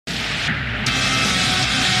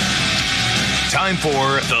Time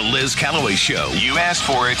for The Liz Callaway Show. You asked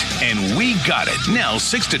for it, and we got it. Now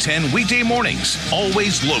 6 to 10 weekday mornings.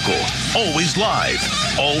 Always local, always live,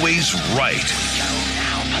 always right.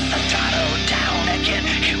 Now put the throttle down again.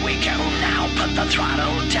 Here we go now. Put the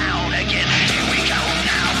throttle down again. Here we go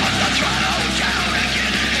now. Put the throttle down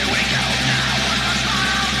again. Here we go now. Put the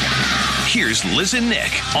throttle down. Here's Liz and Nick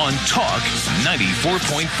on Talk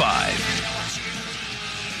 94.5.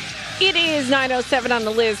 It is 9:07 on the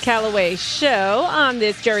Liz Callaway Show on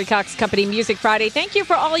this Jerry Cox Company Music Friday. Thank you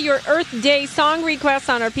for all your Earth Day song requests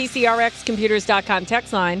on our PCRXcomputers.com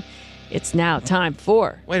text line. It's now time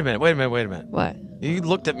for... Wait a minute. What? You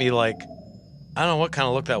looked at me like, I don't know what kind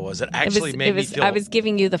of look that was. It actually made me feel... I was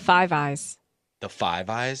giving you the five eyes. The five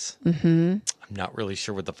eyes? Mm-hmm. I'm not really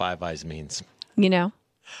sure what the five eyes means. You know?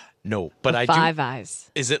 No, but I do... Five eyes.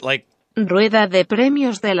 Is it like... Rueda de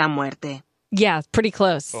premios de la muerte. Yeah, pretty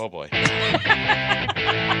close. Oh, boy. You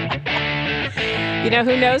know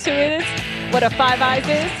who knows who it is? What a five eyes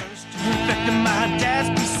is? I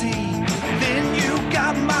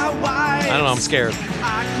don't know, I'm scared.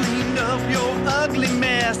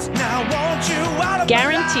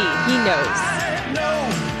 Guarantee he knows. No,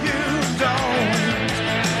 you don't.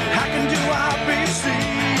 I can do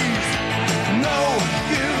RBCs. No,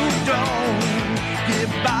 you don't.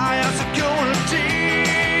 Get by our security.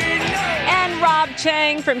 And Rob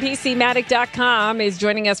Cheng from PCmatic.com is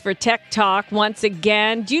joining us for Tech Talk once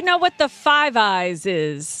again. Do you know what the Five Eyes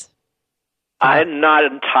is? I'm not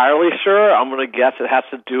entirely sure. I'm going to guess it has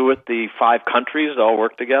to do with the 5 countries that all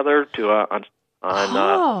work together to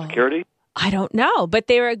on security. I don't know, but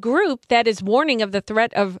they're a group that is warning of the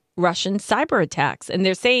threat of Russian cyber attacks. And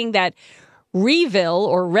they're saying that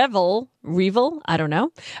Revil, I don't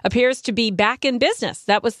know, appears to be back in business.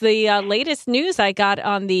 That was the latest news I got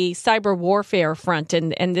on the cyber warfare front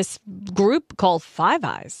and this group called Five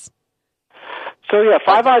Eyes. So, yeah,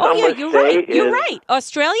 Five Eyes, You're right.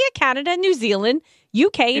 Australia, Canada, New Zealand,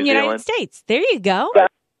 UK, and United States. There you go.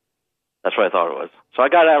 That's what I thought it was. So I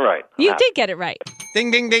got that right. You did get it right.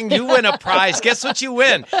 Ding, ding, ding. You win a prize. Guess what you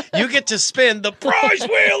win? You get to spin the prize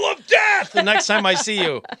wheel of death the next time I see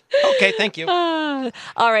you. Okay, thank you. All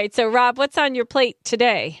right. So, Rob, what's on your plate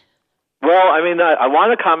today? Well, I mean, I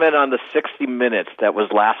want to comment on the 60 Minutes that was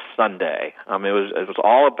last Sunday. It was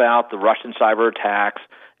all about the Russian cyber attacks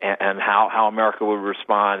and how America would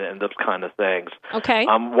respond and those kind of things. Okay.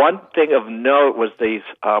 One thing of note was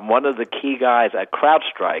one of the key guys at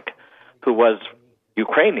CrowdStrike, who was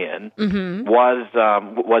Ukrainian, was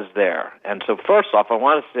there. And so first off, I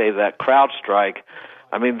want to say that CrowdStrike,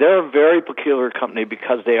 I mean, they're a very peculiar company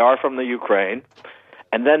because they are from the Ukraine.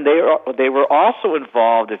 And then they were also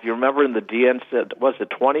involved, if you remember in the DNC, was it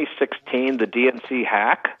 2016, the DNC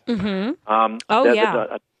hack? Mm-hmm.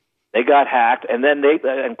 They got hacked, and then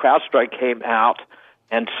and CrowdStrike came out,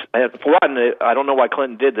 and for one, I don't know why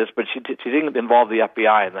Clinton did this, but she didn't involve the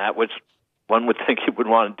FBI in that, which one would think he would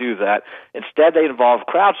want to do that. Instead, they involved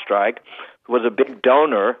CrowdStrike, who was a big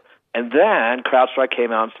donor, and then CrowdStrike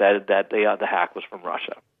came out and said that the hack was from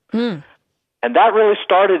Russia. Mm. And that really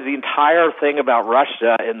started the entire thing about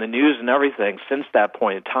Russia in the news and everything since that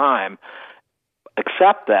point in time,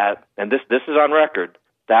 except that, and this is on record,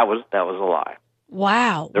 that was a lie.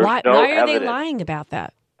 Wow. Why are they lying about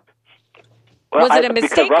that? Well, was it a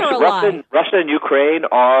mistake or a lie? Russia and Ukraine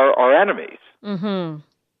are enemies. Mm-hmm.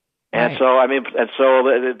 And so, I mean,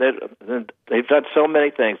 they've done so many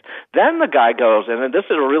things. Then the guy goes, and this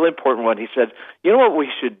is a really important one. He said, you know what we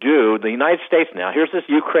should do? The United States now, here's this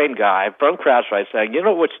Ukraine guy from CrowdStrike saying, you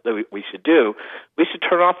know what we should do? We should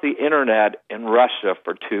turn off the Internet in Russia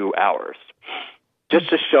for 2 hours just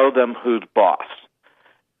to show them who's boss.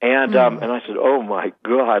 And and I said, oh, my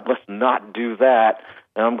God, let's not do that.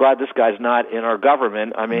 And I'm glad this guy's not in our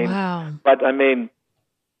government. I mean, but I mean,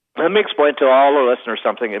 let me explain to all the listeners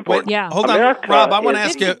something important. Wait, yeah. Hold on, Rob, I want to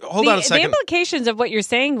ask you, hold on a second. The implications of what you're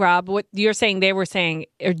saying, Rob, what you're saying, they were saying,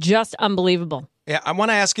 are just unbelievable. Yeah, I want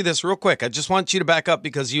to ask you this real quick. I just want you to back up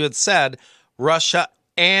because you had said Russia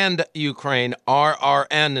and Ukraine are our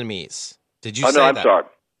enemies. Did you say that? Oh, no, I'm sorry.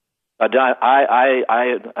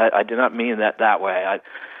 I did not mean that way.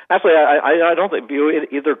 Actually, I don't think view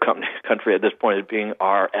either country at this point as being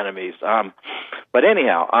our enemies. But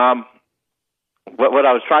anyhow, what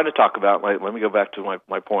I was trying to talk about, let me go back to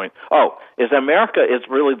my point. Is America is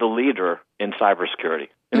really the leader in cybersecurity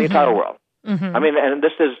in the entire world. Mm-hmm. I mean, and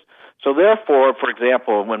this is so. Therefore, for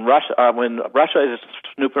example, when Russia is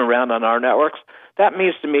snooping around on our networks, that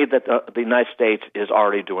means to me that the United States is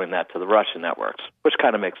already doing that to the Russian networks, which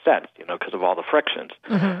kind of makes sense, because of all the frictions.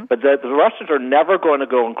 Mm-hmm. But the Russians are never going to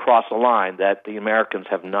go and cross a line that the Americans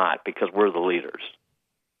have not, because we're the leaders.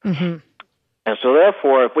 Mm-hmm. And so,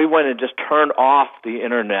 therefore, if we went and just turned off the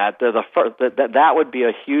internet, that would be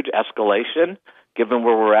a huge escalation, given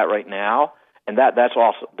where we're at right now. And that's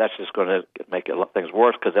just going to make things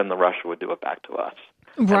worse, because then the Russia would do it back to us.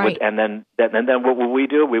 Right. And then what would we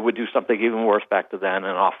do? We would do something even worse back to them,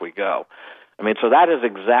 and off we go. I mean, so that is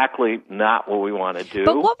exactly not what we want to do.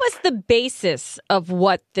 But what was the basis of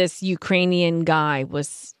what this Ukrainian guy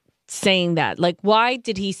was saying that? Like, why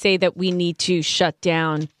did he say that we need to shut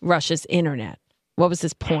down Russia's internet? What was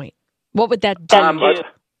his point? What would that do?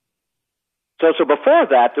 So before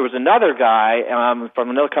that, there was another guy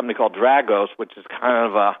from another company called Dragos, which is kind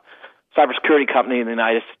of a cybersecurity company in the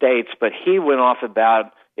United States, but he went off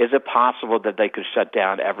about, is it possible that they could shut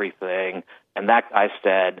down everything? And that guy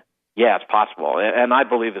said, yeah, it's possible. And I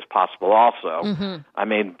believe it's possible also. Mm-hmm. I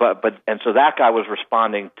mean, and so that guy was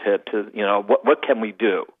responding to what can we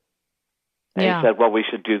do? And he said, well, we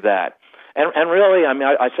should do that. And really, I mean,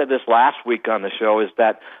 I said this last week on the show, is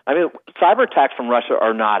that, I mean, cyber attacks from Russia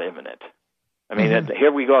are not imminent. I mean,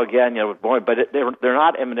 here we go again, but they're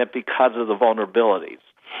not imminent because of the vulnerabilities.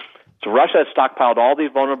 So Russia has stockpiled all these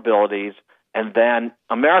vulnerabilities, and then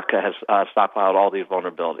America has stockpiled all these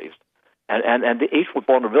vulnerabilities. And each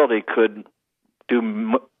vulnerability could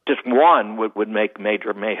do, just one would make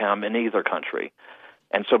major mayhem in either country.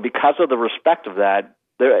 And so because of the respect of that,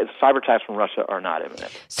 cyber attacks from Russia are not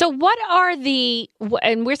imminent. So what are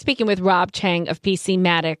and we're speaking with Rob Cheng of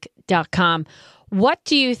PCmatic.com. What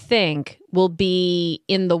do you think will be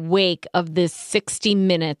in the wake of this 60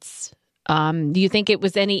 Minutes? Do you think it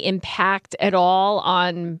was any impact at all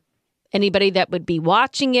on anybody that would be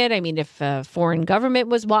watching it? I mean, if a foreign government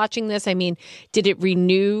was watching this, I mean, did it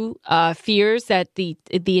renew fears that the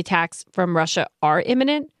attacks from Russia are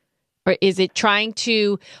imminent? Or is it trying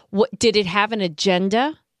to, did it have an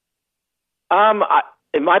agenda?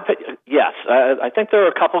 In my opinion, yes. I think there are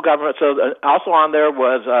a couple governments. So also on there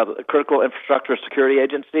was the Critical Infrastructure Security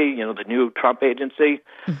Agency, the new Trump agency,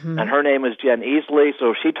 and her name is Jen Easley.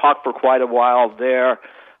 So she talked for quite a while there.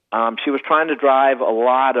 She was trying to drive a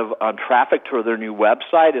lot of traffic to their new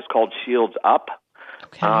website. It's called Shields Up,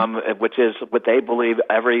 which is what they believe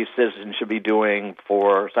every citizen should be doing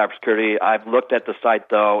for cybersecurity. I've looked at the site,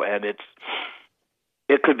 though, and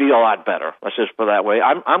it could be a lot better. Let's just put it that way.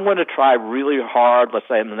 I'm going to try really hard, let's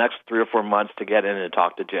say in the next 3 or 4 months, to get in and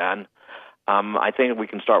talk to Jen. I think we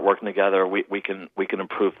can start working together. We can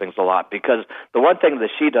improve things a lot, because the one thing that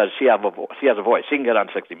she does, she has a voice. She can get on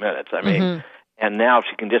 60 Minutes. I mean, and now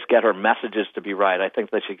she can just get her messages to be right. I think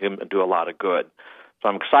that she can do a lot of good. So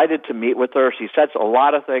I'm excited to meet with her. She says a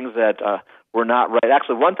lot of things that were not right.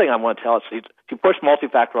 Actually, one thing I want to tell us, she pushed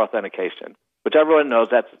multi-factor authentication, which everyone knows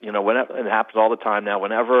that's, whenever, it happens all the time now.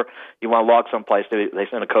 Whenever you want to log someplace, they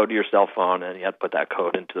send a code to your cell phone, and you have to put that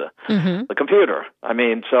code into the computer. I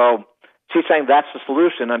mean, so she's saying that's the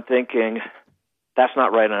solution. I'm thinking that's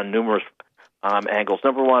not right on numerous angles.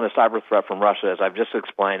 Number one, a cyber threat from Russia, as I've just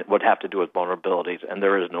explained, would have to do with vulnerabilities, and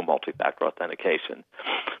there is no multi-factor authentication.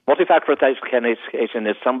 Multi-factor authentication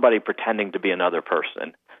is somebody pretending to be another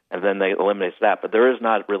person, and then they eliminate that. But there is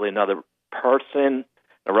not really another person.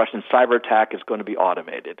 A Russian cyber attack is going to be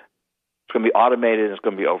automated. It's going to be automated, and it's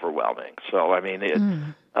going to be overwhelming. So, I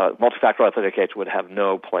mean, multi-factor authentication would have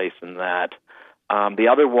no place in that. The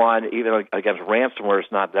other one, even against ransomware,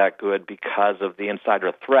 is not that good because of the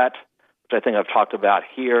insider threat, which I think I've talked about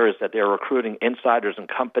here, is that they're recruiting insiders and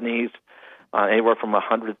companies anywhere from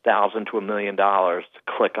 $100,000 to $1 million to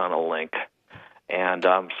click on a link. And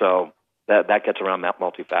so that gets around that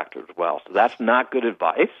multi-factor as well. So that's not good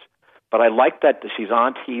advice. But I like that she's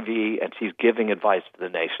on TV and she's giving advice to the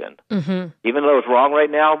nation. Even though it's wrong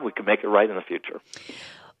right now, we can make it right in the future.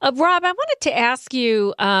 Rob, I wanted to ask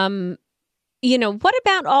you, what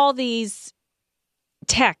about all these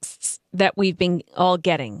texts that we've been all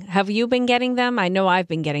getting? Have you been getting them? I know I've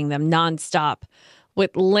been getting them nonstop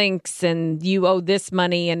with links, and you owe this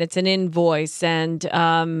money, and it's an invoice, and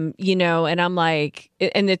and I'm like,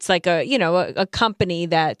 and it's like a company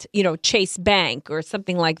that Chase Bank or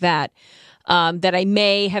something like that, that I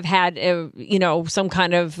may have had some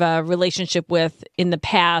kind of relationship with in the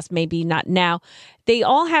past, maybe not now. They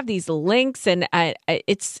all have these links, and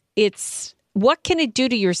it's what can it do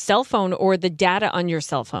to your cell phone or the data on your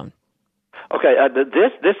cell phone? Okay,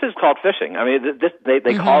 this is called phishing. I mean,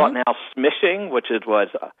 they call it now smishing, which was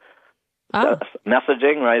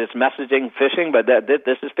messaging, right? It's messaging phishing, but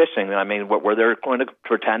this is phishing. I mean, where they're going to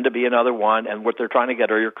pretend to be another one, and what they're trying to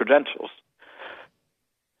get are your credentials.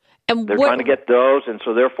 And they're trying to get those, and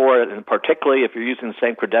so therefore, and particularly if you're using the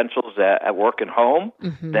same credentials at work and home,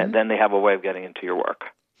 then they have a way of getting into your work.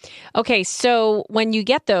 Okay, so when you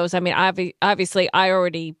get those, I mean, obviously, I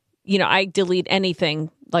already I delete anything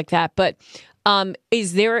like that. But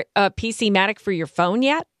is there a PC-Matic for your phone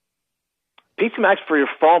yet? PC-Matic for your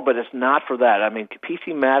phone, but it's not for that. I mean,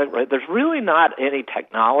 PC-Matic, right? There's really not any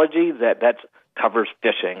technology that covers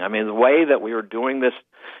phishing. I mean, the way that we are doing this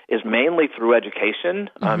is mainly through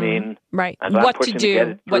education. I mean, right. What to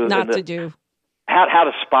do, what not to do. How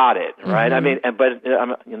to spot it, right? I mean, but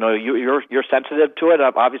you're sensitive to it.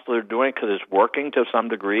 Obviously, you're doing it because it's working to some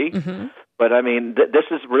degree. But I mean, this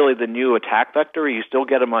is really the new attack vector. You still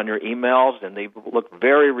get them on your emails, and they look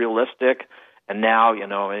very realistic. And now,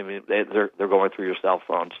 they're going through your cell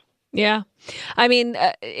phones. Yeah. I mean,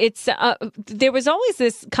 there was always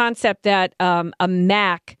this concept that a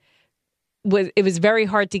Mac it was very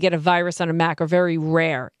hard to get a virus on a Mac, or very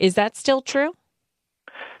rare. Is that still true?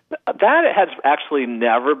 That has actually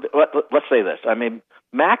never been, let's say this. I mean,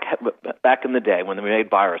 Mac, back in the day when they made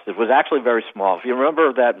viruses, was actually very small. If you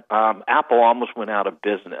remember that Apple almost went out of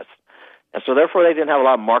business. And so therefore they didn't have a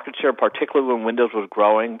lot of market share, particularly when Windows was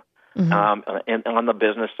growing. And on the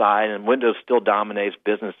business side, and Windows still dominates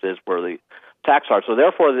businesses where the attacks are. So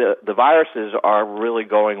therefore, the viruses are really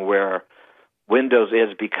going where Windows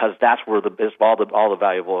is, because that's where all the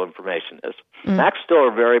valuable information is. Macs still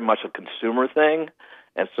are very much a consumer thing,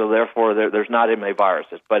 and so therefore there's not any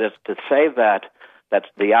viruses. But it's to say that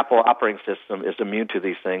the Apple operating system is immune to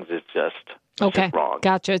these things is just wrong.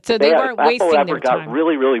 Gotcha. So they weren't wasting their time. Apple got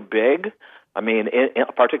really, really big. I mean,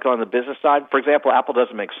 particularly on the business side. For example, Apple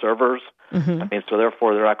doesn't make servers. I mean, so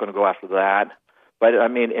therefore they're not going to go after that. But I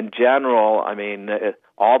mean, in general, I mean,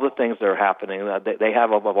 all the things that are happening, they have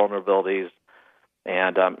vulnerabilities.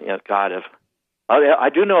 And I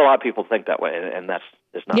do know a lot of people think that way, and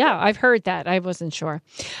it's not. Yeah, I've heard that. I wasn't sure.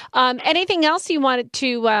 Anything else you wanted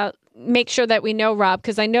to make sure that we know, Rob?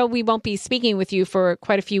 Because I know we won't be speaking with you for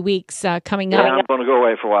quite a few weeks coming up. Yeah, I'm going to go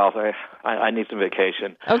away for a while. So I need some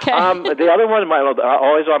vacation. Okay. The other one,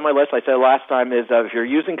 always on my list, I said last time, is if you're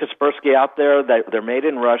using Kaspersky out there, they're made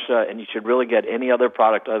in Russia, and you should really get any other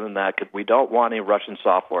product other than that, because we don't want any Russian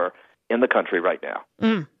software in the country right now.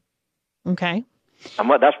 Okay.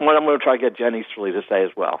 That's one I'm going to try to get Jen Easterly to say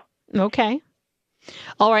as well. Okay.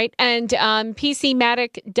 All right. And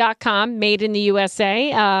PCMatic.com, made in the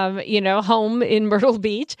USA, home in Myrtle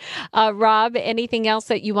Beach. Rob, anything else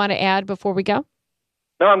that you want to add before we go?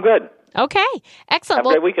 No, I'm good. Okay. Excellent. Have a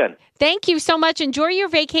great weekend. Thank you so much. Enjoy your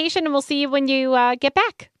vacation, and we'll see you when you get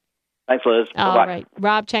back. Thanks, Liz. All Bye-bye. right.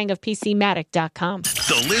 Rob Cheng of PCMatic.com.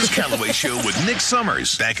 The Liz Callaway Show with Nick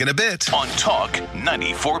Summers. Back in a bit on Talk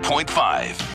 94.5.